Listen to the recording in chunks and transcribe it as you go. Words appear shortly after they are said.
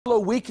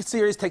Week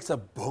series takes a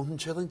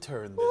bone-chilling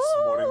turn this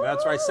morning.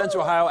 That's right.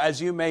 Central Ohio, as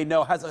you may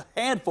know, has a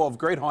handful of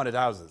great haunted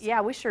houses.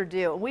 Yeah, we sure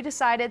do. We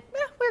decided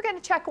we're going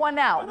to check one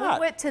out. We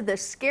went to the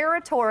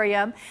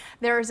ScareAtorium.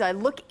 There's a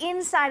look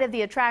inside of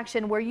the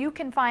attraction where you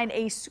can find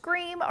a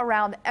scream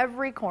around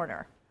every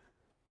corner.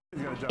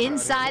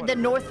 Inside the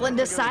Northland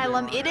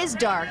Asylum, it is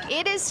dark,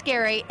 it is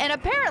scary, and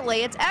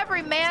apparently it's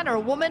every man or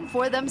woman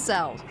for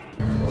themselves.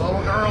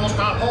 Little girl,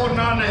 stop holding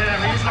on to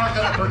him. He's not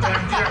going to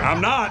protect you.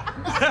 I'm not.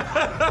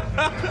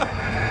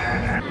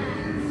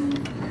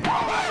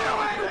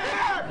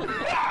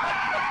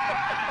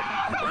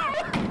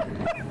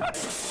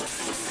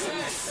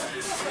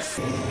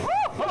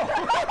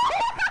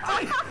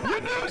 You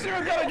knew she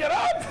was going to get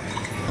up.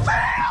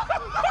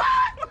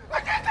 I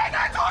can't take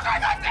that tools. I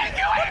can't take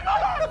you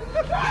anymore.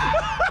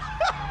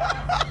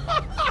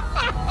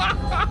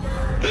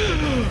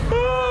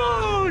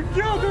 Oh,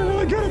 God, they're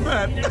really good at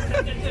that.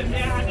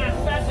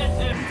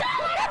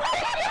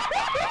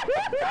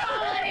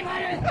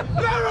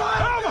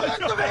 Never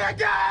listen to me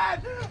again!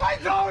 I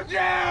told you!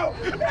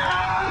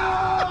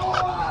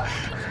 No!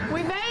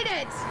 We made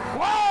it!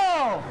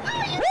 Whoa!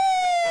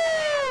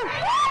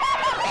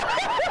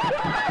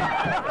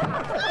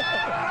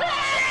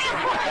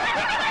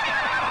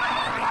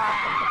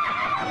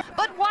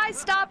 But why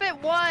stop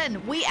at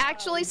one? We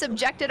actually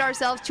subjected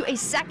ourselves to a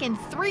second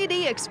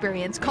 3D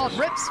experience called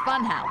Rip's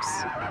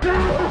Funhouse.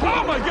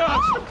 Oh my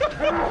gosh!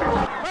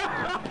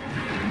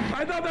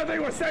 I thought that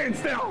thing was staying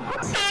still.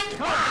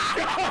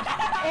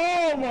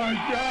 Oh my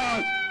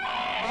gosh.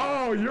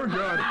 Oh, you're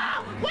good.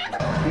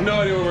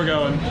 No idea where we're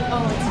going.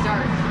 Oh, it's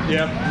dark.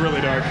 Yep,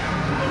 really dark.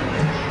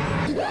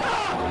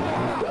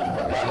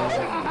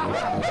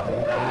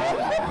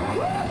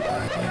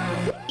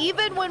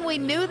 Even when we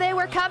knew they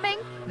were coming,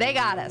 they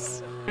got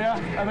us. Yeah,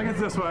 I think it's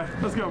this way.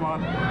 Let's go,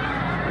 Mom.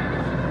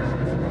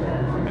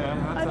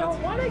 Yeah, I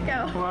don't want to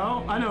go.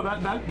 Well, I know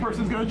that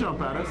person's gonna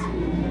jump at us.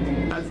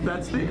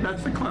 That's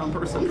the clown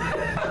person.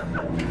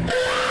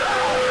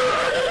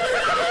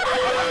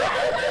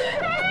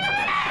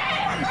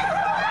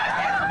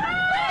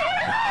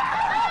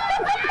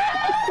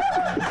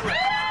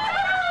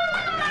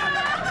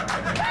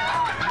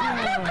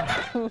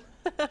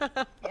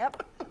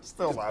 Yep.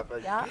 Still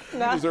laughing. Yeah.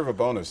 You deserve a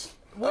bonus.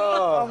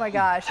 Oh my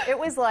gosh, it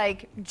was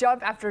like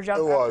jump after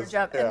jump after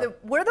jump. Yeah. And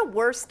we're the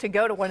worst to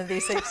go to one of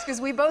these things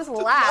because we both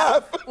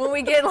laugh when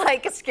we get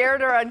like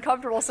scared or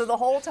uncomfortable. So the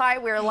whole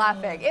time we were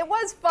laughing. It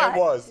was fun. It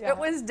was. It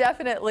was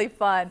definitely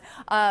fun.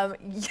 I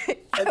would say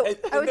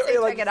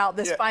check it out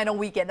this final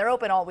weekend. They're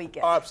open all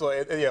weekend. Oh,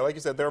 absolutely. And yeah, like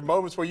you said, there are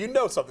moments where you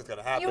know something's going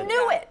to happen. You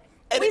knew it.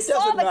 And we it saw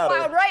doesn't the matter.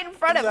 cloud right in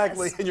front of us.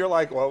 Exactly. And you're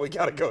like, well, we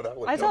got to go that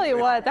way. I tell you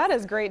what, that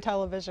is great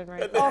television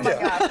right now. Oh my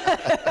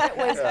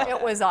gosh. It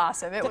was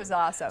awesome. It was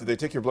awesome. Did they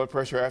take your blood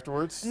pressure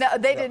afterwards? No,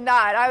 they did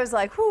not. I was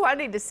like, whew, I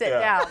need to sit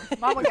down.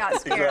 Mama got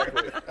scared.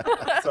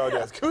 Exactly. So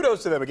yes,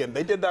 kudos to them again.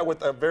 They did that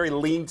with a very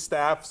lean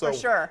staff. So For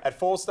sure. At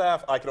full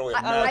staff, I can only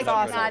imagine.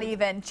 I cannot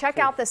even. Check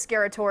out the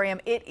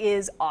ScareAtorium. It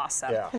is awesome. Yeah.